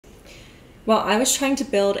While I was trying to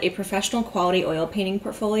build a professional quality oil painting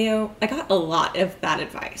portfolio, I got a lot of bad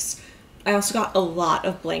advice. I also got a lot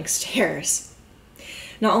of blank stares.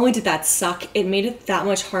 Not only did that suck, it made it that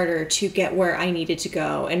much harder to get where I needed to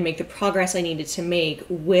go and make the progress I needed to make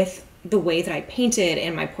with the way that I painted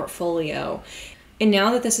and my portfolio. And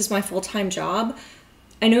now that this is my full-time job,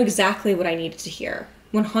 I know exactly what I needed to hear,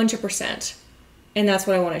 100%. And that's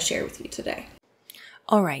what I want to share with you today.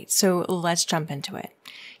 All right, so let's jump into it.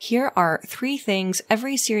 Here are 3 things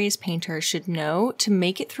every serious painter should know to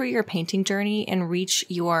make it through your painting journey and reach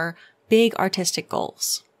your big artistic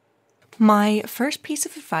goals. My first piece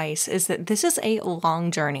of advice is that this is a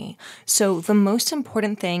long journey, so the most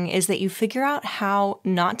important thing is that you figure out how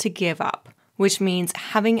not to give up, which means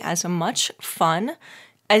having as much fun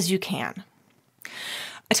as you can.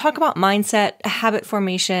 I talk about mindset, habit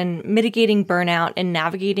formation, mitigating burnout, and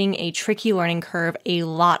navigating a tricky learning curve a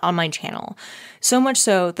lot on my channel. So much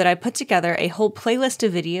so that I put together a whole playlist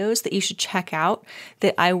of videos that you should check out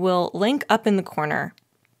that I will link up in the corner.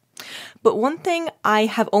 But one thing I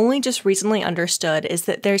have only just recently understood is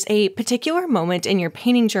that there's a particular moment in your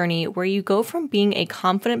painting journey where you go from being a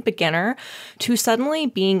confident beginner to suddenly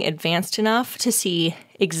being advanced enough to see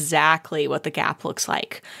exactly what the gap looks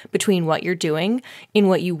like between what you're doing and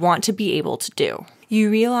what you want to be able to do.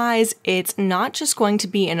 You realize it's not just going to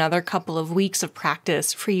be another couple of weeks of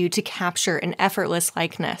practice for you to capture an effortless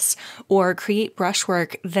likeness or create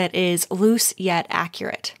brushwork that is loose yet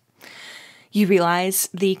accurate. You realize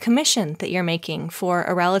the commission that you're making for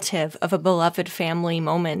a relative of a beloved family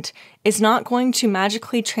moment is not going to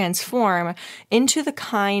magically transform into the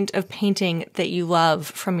kind of painting that you love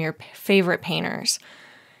from your favorite painters.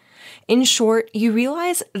 In short, you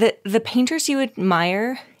realize that the painters you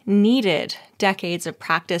admire needed decades of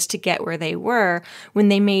practice to get where they were when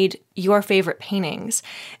they made your favorite paintings,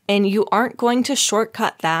 and you aren't going to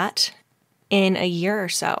shortcut that in a year or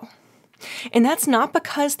so. And that's not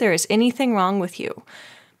because there is anything wrong with you.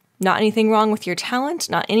 Not anything wrong with your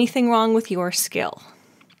talent, not anything wrong with your skill.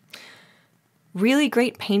 Really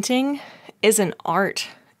great painting is an art,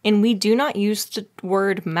 and we do not use the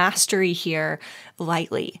word mastery here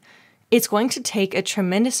lightly. It's going to take a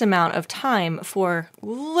tremendous amount of time for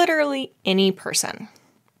literally any person.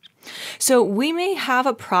 So we may have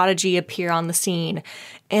a prodigy appear on the scene,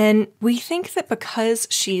 and we think that because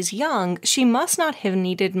she's young, she must not have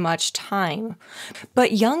needed much time.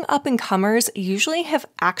 But young up-and-comers usually have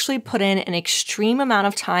actually put in an extreme amount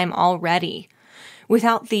of time already,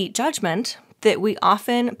 without the judgment that we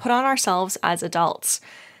often put on ourselves as adults.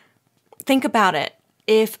 Think about it.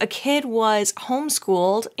 If a kid was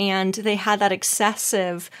homeschooled and they had that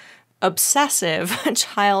obsessive,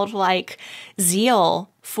 childlike zeal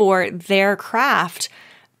for their craft,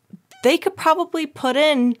 they could probably put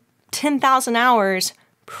in 10,000 hours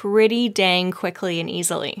pretty dang quickly and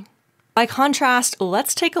easily. By contrast,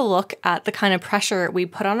 let's take a look at the kind of pressure we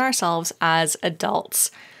put on ourselves as adults.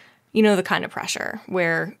 You know, the kind of pressure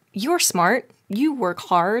where you're smart, you work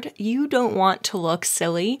hard, you don't want to look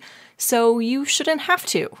silly, so you shouldn't have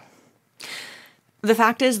to. The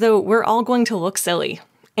fact is, though, we're all going to look silly,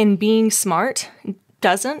 and being smart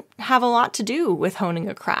doesn't have a lot to do with honing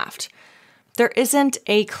a craft. There isn't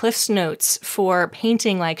a Cliff's Notes for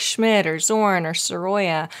painting like Schmidt or Zorn or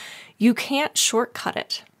Sorolla. You can't shortcut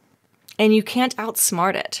it, and you can't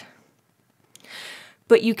outsmart it.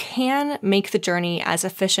 But you can make the journey as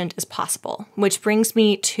efficient as possible, which brings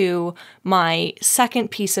me to my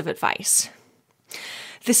second piece of advice.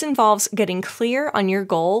 This involves getting clear on your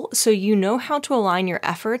goal so you know how to align your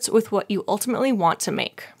efforts with what you ultimately want to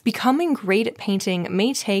make. Becoming great at painting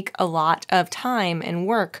may take a lot of time and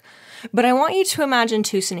work, but I want you to imagine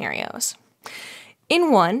 2 scenarios.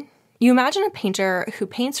 In one, you imagine a painter who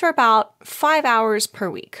paints for about 5 hours per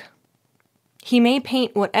week. He may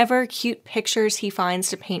paint whatever cute pictures he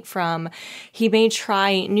finds to paint from. He may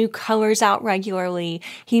try new colors out regularly.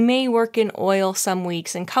 He may work in oil some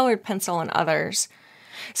weeks and colored pencil in others.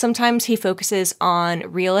 Sometimes he focuses on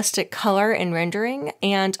realistic color and rendering,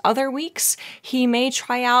 and other weeks he may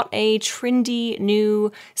try out a trendy,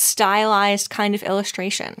 new, stylized kind of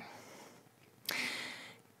illustration.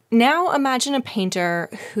 Now imagine a painter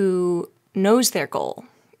who knows their goal.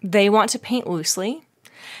 They want to paint loosely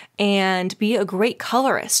and be a great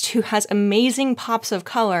colorist who has amazing pops of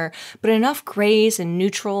color, but enough grays and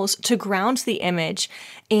neutrals to ground the image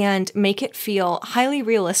and make it feel highly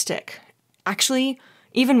realistic. Actually,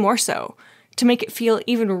 even more so, to make it feel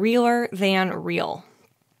even realer than real.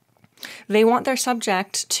 They want their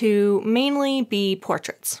subject to mainly be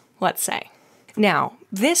portraits, let's say. Now,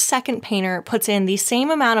 this second painter puts in the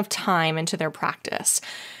same amount of time into their practice.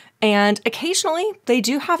 And occasionally, they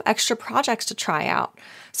do have extra projects to try out.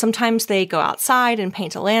 Sometimes they go outside and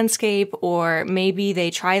paint a landscape, or maybe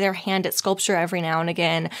they try their hand at sculpture every now and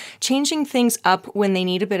again, changing things up when they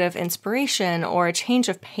need a bit of inspiration or a change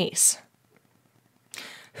of pace.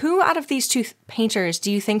 Who out of these two painters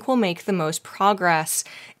do you think will make the most progress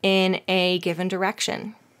in a given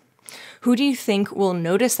direction? Who do you think will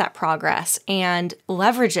notice that progress and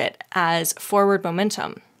leverage it as forward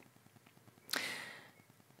momentum?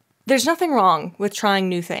 There's nothing wrong with trying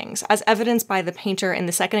new things, as evidenced by the painter in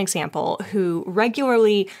the second example, who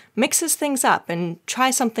regularly mixes things up and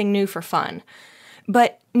tries something new for fun.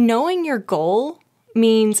 But knowing your goal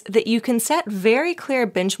means that you can set very clear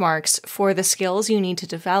benchmarks for the skills you need to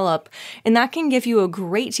develop, and that can give you a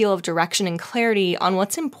great deal of direction and clarity on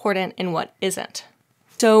what's important and what isn't.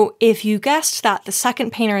 So if you guessed that the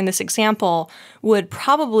second painter in this example would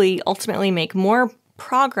probably ultimately make more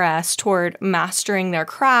progress toward mastering their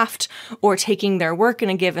craft or taking their work in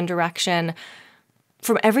a given direction,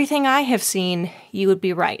 from everything I have seen, you would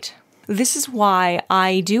be right. This is why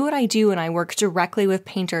I do what I do and I work directly with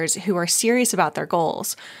painters who are serious about their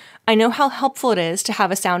goals. I know how helpful it is to have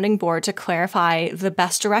a sounding board to clarify the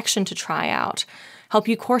best direction to try out, help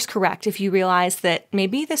you course correct if you realize that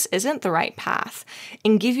maybe this isn't the right path,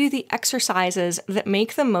 and give you the exercises that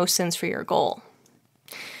make the most sense for your goal.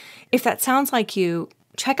 If that sounds like you,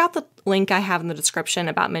 check out the link I have in the description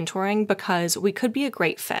about mentoring, because we could be a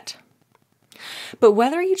great fit. But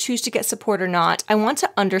whether you choose to get support or not, I want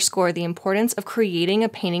to underscore the importance of creating a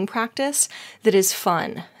painting practice that is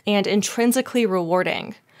fun and intrinsically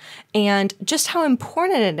rewarding, and just how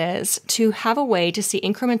important it is to have a way to see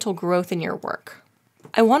incremental growth in your work.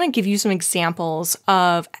 I want to give you some examples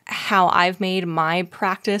of how I've made my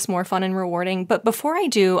practice more fun and rewarding, but before I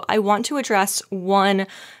do, I want to address one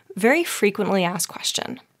very frequently asked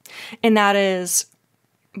question, and that is,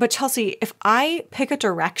 but Chelsea, if I pick a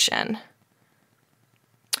direction,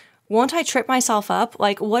 won't I trip myself up?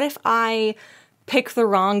 Like, what if I pick the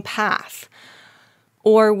wrong path?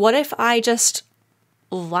 Or what if I just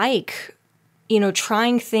like,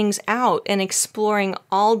 trying things out and exploring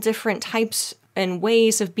all different types and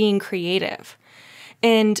ways of being creative?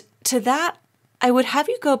 And to that, I would have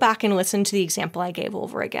you go back and listen to the example I gave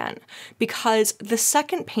over again, because the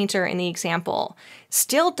second painter in the example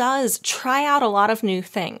still does try out a lot of new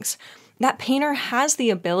things. That painter has the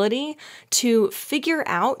ability to figure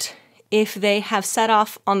out if they have set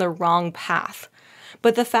off on the wrong path.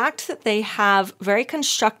 But the fact that they have very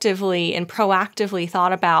constructively and proactively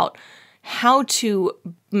thought about how to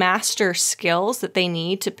master skills that they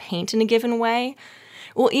need to paint in a given way,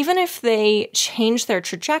 well, even if they change their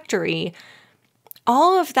trajectory,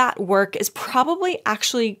 all of that work is probably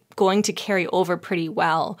actually going to carry over pretty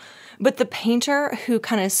well. But the painter who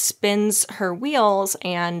kind of spins her wheels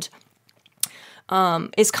and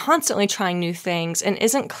is constantly trying new things and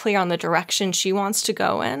isn't clear on the direction she wants to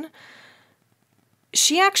go in,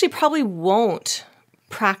 she actually probably won't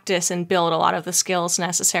practice and build a lot of the skills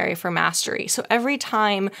necessary for mastery. So every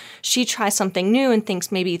time she tries something new and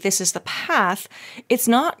thinks maybe this is the path, it's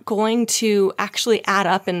not going to actually add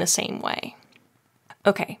up in the same way.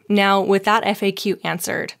 Okay, now with that FAQ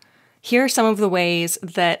answered, here are some of the ways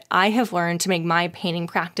that I have learned to make my painting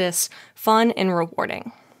practice fun and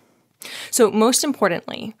rewarding. So most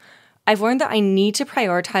importantly, I've learned that I need to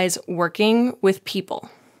prioritize working with people.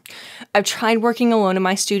 I've tried working alone in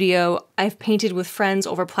my studio, I've painted with friends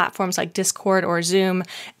over platforms like Discord or Zoom,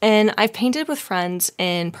 and I've painted with friends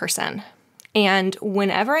in person. And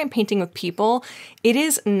whenever I'm painting with people, it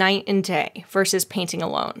is night and day versus painting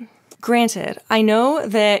alone. Granted, I know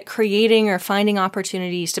that creating or finding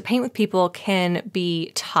opportunities to paint with people can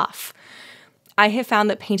be tough. I have found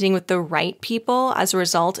that painting with the right people as a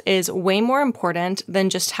result is way more important than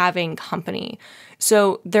just having company.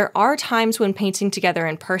 So there are times when painting together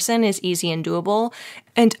in person is easy and doable,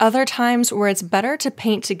 and other times where it's better to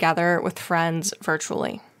paint together with friends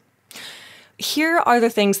virtually. Here are the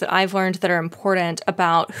things that I've learned that are important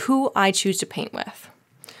about who I choose to paint with.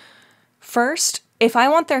 First, if I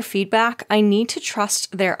want their feedback, I need to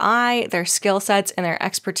trust their eye, their skill sets, and their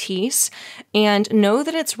expertise, and know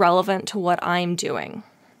that it's relevant to what I'm doing.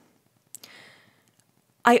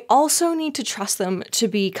 I also need to trust them to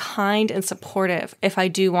be kind and supportive if I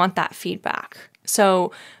do want that feedback.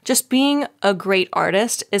 So just being a great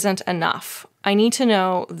artist isn't enough. I need to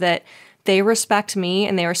know that they respect me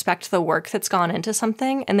and they respect the work that's gone into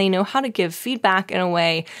something, and they know how to give feedback in a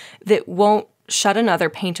way that won't shut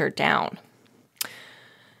another painter down.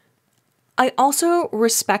 I also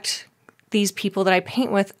respect these people that I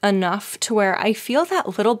paint with enough to where I feel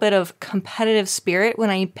that little bit of competitive spirit when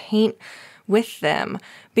I paint with them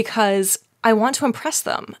because I want to impress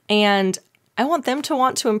them and I want them to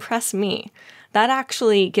want to impress me. That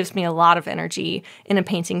actually gives me a lot of energy in a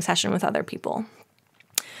painting session with other people.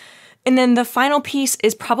 And then the final piece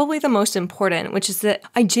is probably the most important, which is that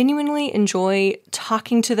I genuinely enjoy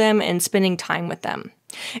talking to them and spending time with them.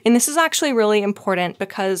 And this is actually really important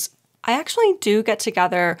because I actually do get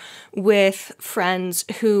together with friends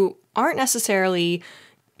who aren't necessarily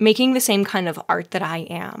making the same kind of art that I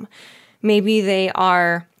am. Maybe they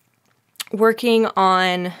are working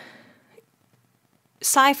on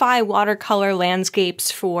sci-fi watercolor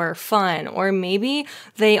landscapes for fun, or maybe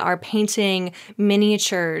they are painting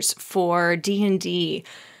miniatures for D&D.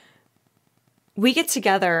 We get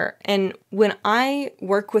together, and when I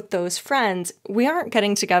work with those friends, we aren't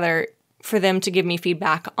getting together for them to give me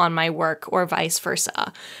feedback on my work or vice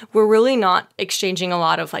versa. We're really not exchanging a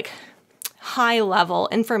lot of like high-level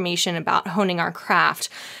information about honing our craft,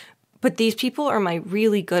 but these people are my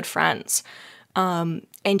really good friends.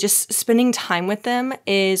 And just spending time with them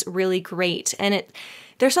is really great. And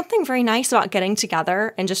there's something very nice about getting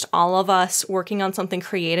together and just all of us working on something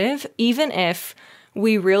creative, even if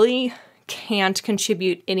we really can't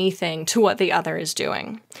contribute anything to what the other is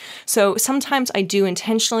doing. So sometimes I do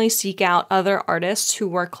intentionally seek out other artists who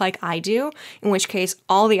work like I do, in which case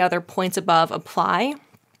all the other points above apply.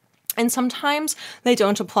 And sometimes they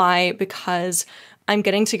don't apply because I'm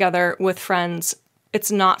getting together with friends. It's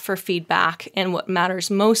not for feedback, and what matters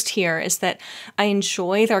most here is that I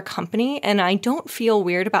enjoy their company and I don't feel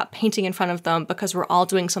weird about painting in front of them because we're all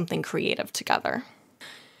doing something creative together.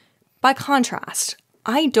 By contrast,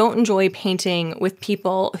 I don't enjoy painting with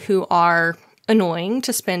people who are annoying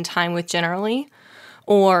to spend time with generally,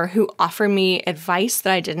 or who offer me advice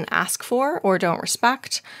that I didn't ask for or don't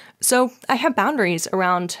respect, so I have boundaries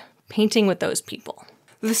around painting with those people.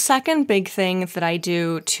 The second big thing that I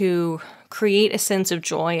do to create a sense of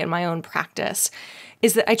joy in my own practice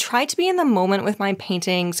is that I try to be in the moment with my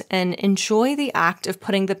paintings and enjoy the act of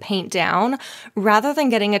putting the paint down rather than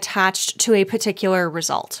getting attached to a particular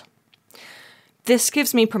result. This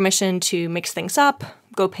gives me permission to mix things up,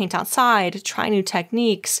 go paint outside, try new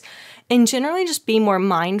techniques, and generally just be more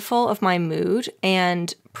mindful of my mood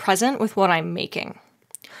and present with what I'm making.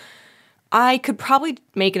 I could probably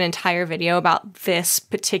make an entire video about this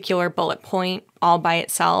particular bullet point all by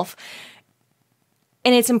itself.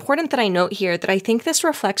 And it's important that I note here that I think this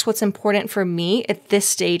reflects what's important for me at this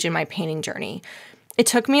stage in my painting journey. It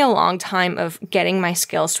took me a long time of getting my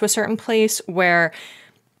skills to a certain place where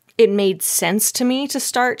it made sense to me to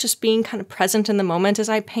start just being kind of present in the moment as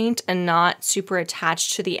I paint and not super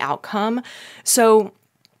attached to the outcome. So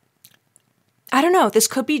I don't know, this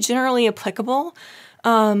could be generally applicable,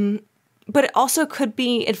 but it also could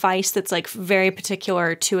be advice that's like very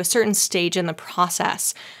particular to a certain stage in the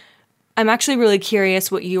process. I'm actually really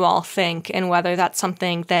curious what you all think and whether that's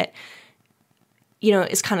something that,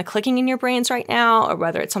 is kind of clicking in your brains right now, or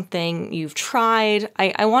whether it's something you've tried.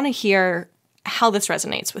 I want to hear how this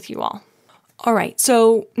resonates with you all. All right,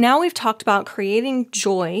 so now we've talked about creating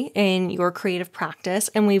joy in your creative practice,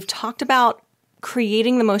 and we've talked about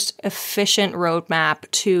creating the most efficient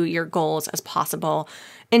roadmap to your goals as possible.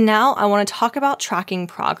 And now I want to talk about tracking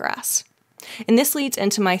progress. And this leads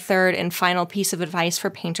into my third and final piece of advice for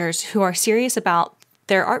painters who are serious about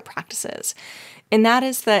their art practices. And that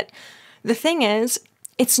is that the thing is,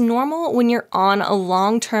 it's normal when you're on a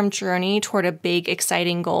long-term journey toward a big,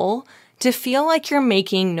 exciting goal to feel like you're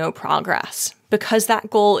making no progress because that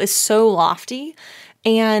goal is so lofty.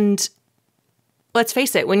 And let's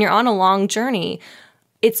face it, when you're on a long journey,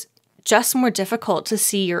 it's just more difficult to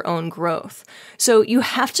see your own growth. So you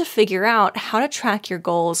have to figure out how to track your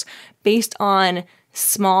goals based on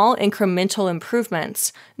small incremental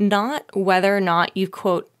improvements, not whether or not you've,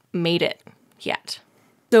 quote, made it yet.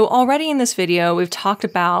 So already in this video, we've talked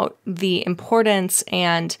about the importance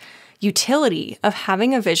and utility of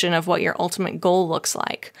having a vision of what your ultimate goal looks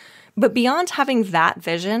like. But beyond having that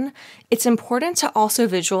vision, it's important to also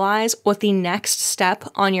visualize what the next step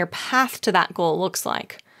on your path to that goal looks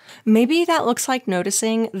like. Maybe that looks like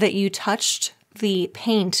noticing that you touched the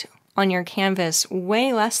paint on your canvas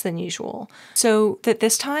way less than usual, so that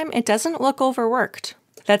this time it doesn't look overworked.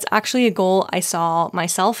 That's actually a goal I saw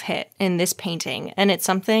myself hit in this painting, and it's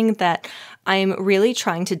something that I'm really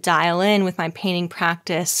trying to dial in with my painting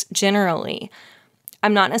practice generally.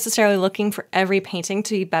 I'm not necessarily looking for every painting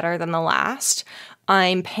to be better than the last.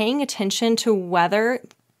 I'm paying attention to whether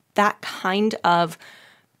that kind of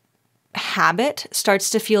habit starts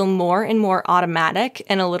to feel more and more automatic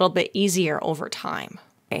and a little bit easier over time.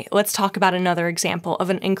 Okay, let's talk about another example of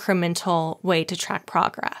an incremental way to track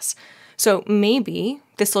progress. So maybe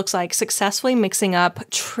this looks like successfully mixing up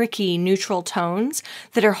tricky neutral tones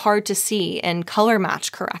that are hard to see and color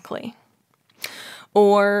match correctly.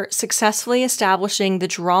 Or successfully establishing the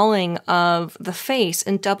drawing of the face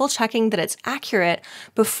and double checking that it's accurate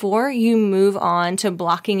before you move on to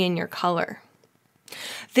blocking in your color.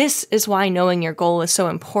 This is why knowing your goal is so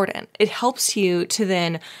important. It helps you to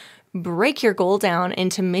then break your goal down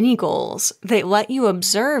into mini goals that let you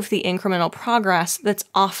observe the incremental progress that's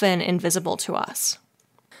often invisible to us.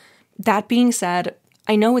 That being said,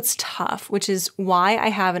 I know it's tough, which is why I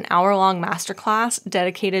have an hour-long masterclass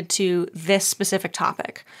dedicated to this specific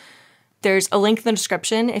topic. There's a link in the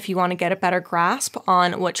description if you want to get a better grasp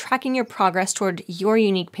on what tracking your progress toward your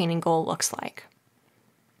unique painting goal looks like.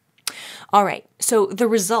 All right, so the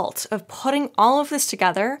result of putting all of this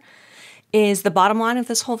together is the bottom line of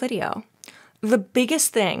this whole video. The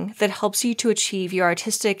biggest thing that helps you to achieve your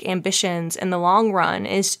artistic ambitions in the long run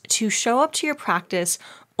is to show up to your practice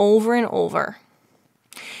over and over.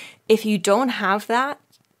 If you don't have that,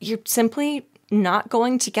 you're simply not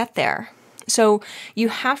going to get there. So you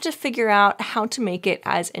have to figure out how to make it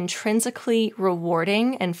as intrinsically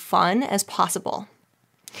rewarding and fun as possible.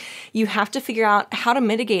 You have to figure out how to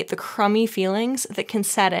mitigate the crummy feelings that can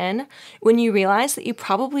set in when you realize that you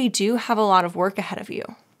probably do have a lot of work ahead of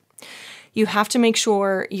you. You have to make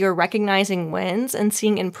sure you're recognizing wins and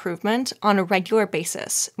seeing improvement on a regular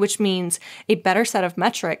basis, which means a better set of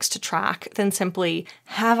metrics to track than simply,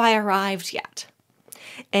 have I arrived yet?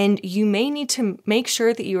 And you may need to make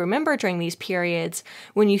sure that you remember during these periods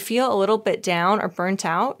when you feel a little bit down or burnt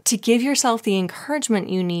out to give yourself the encouragement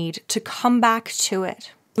you need to come back to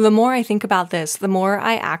it. The more I think about this, the more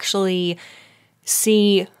I actually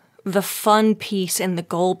see the fun piece and the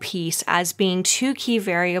goal piece as being two key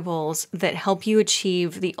variables that help you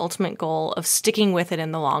achieve the ultimate goal of sticking with it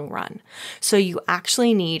in the long run. So you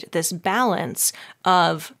actually need this balance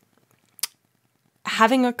of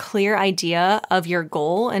having a clear idea of your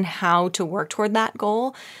goal and how to work toward that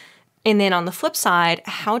goal. And then on the flip side,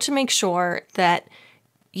 how to make sure that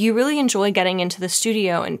you really enjoy getting into the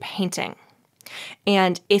studio and painting.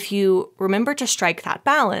 And if you remember to strike that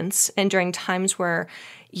balance, and during times where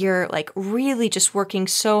you're like really just working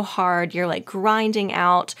so hard, you're like grinding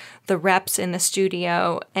out the reps in the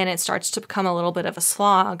studio and it starts to become a little bit of a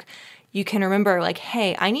slog, you can remember like,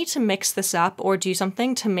 hey, I need to mix this up or do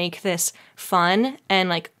something to make this fun and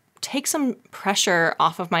like take some pressure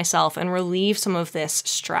off of myself and relieve some of this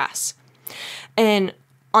stress. And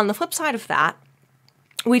on the flip side of that,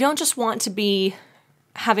 we don't just want to be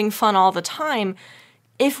having fun all the time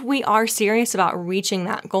if we are serious about reaching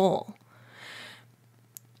that goal.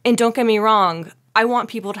 And don't get me wrong, I want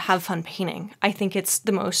people to have fun painting. I think it's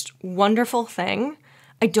the most wonderful thing.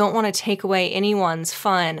 I don't want to take away anyone's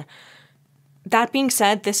fun. That being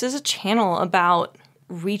said, this is a channel about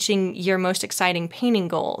reaching your most exciting painting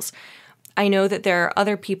goals. I know that there are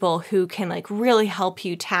other people who can like really help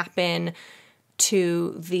you tap in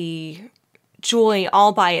to the joy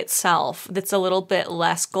all by itself that's a little bit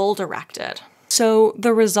less goal-directed. So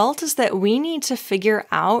the result is that we need to figure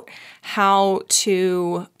out how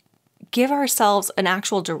to give ourselves an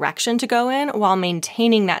actual direction to go in while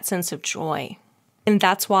maintaining that sense of joy. And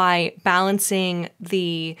that's why balancing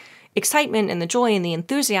the excitement and the joy and the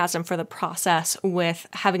enthusiasm for the process with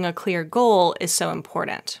having a clear goal is so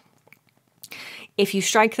important. If you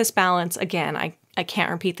strike this balance, again, I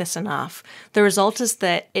can't repeat this enough. The result is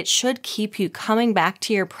that it should keep you coming back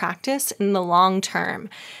to your practice in the long term.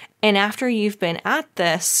 And after you've been at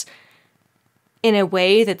this in a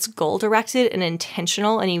way that's goal-directed and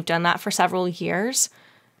intentional, and you've done that for several years,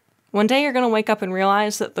 one day you're going to wake up and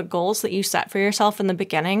realize that the goals that you set for yourself in the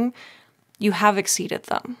beginning, you have exceeded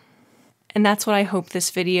them. And that's what I hope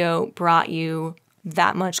this video brought you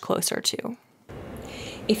that much closer to.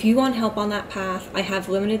 If you want help on that path, I have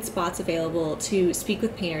limited spots available to speak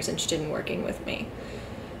with painters interested in working with me.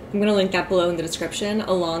 I'm going to link that below in the description,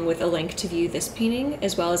 along with a link to view this painting,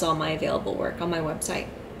 as well as all my available work on my website.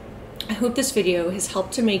 I hope this video has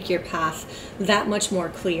helped to make your path that much more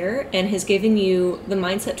clear and has given you the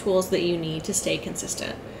mindset tools that you need to stay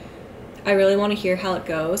consistent. I really want to hear how it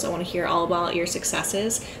goes. I want to hear all about your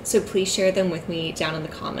successes, so please share them with me down in the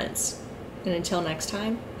comments. And until next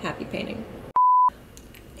time, happy painting.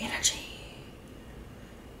 Energy.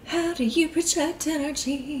 How do you project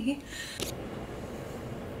energy?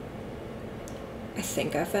 I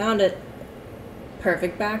think I found it.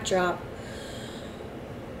 Perfect backdrop.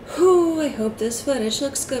 Whew, I hope this footage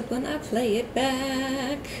looks good when I play it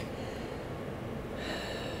back.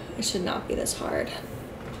 It should not be this hard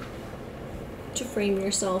to frame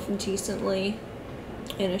yourself decently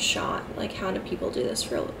in a shot. Like, how do people do this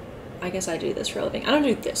for I guess I do this for a living. I don't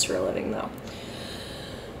do this for a living though.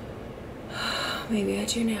 Maybe I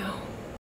do now.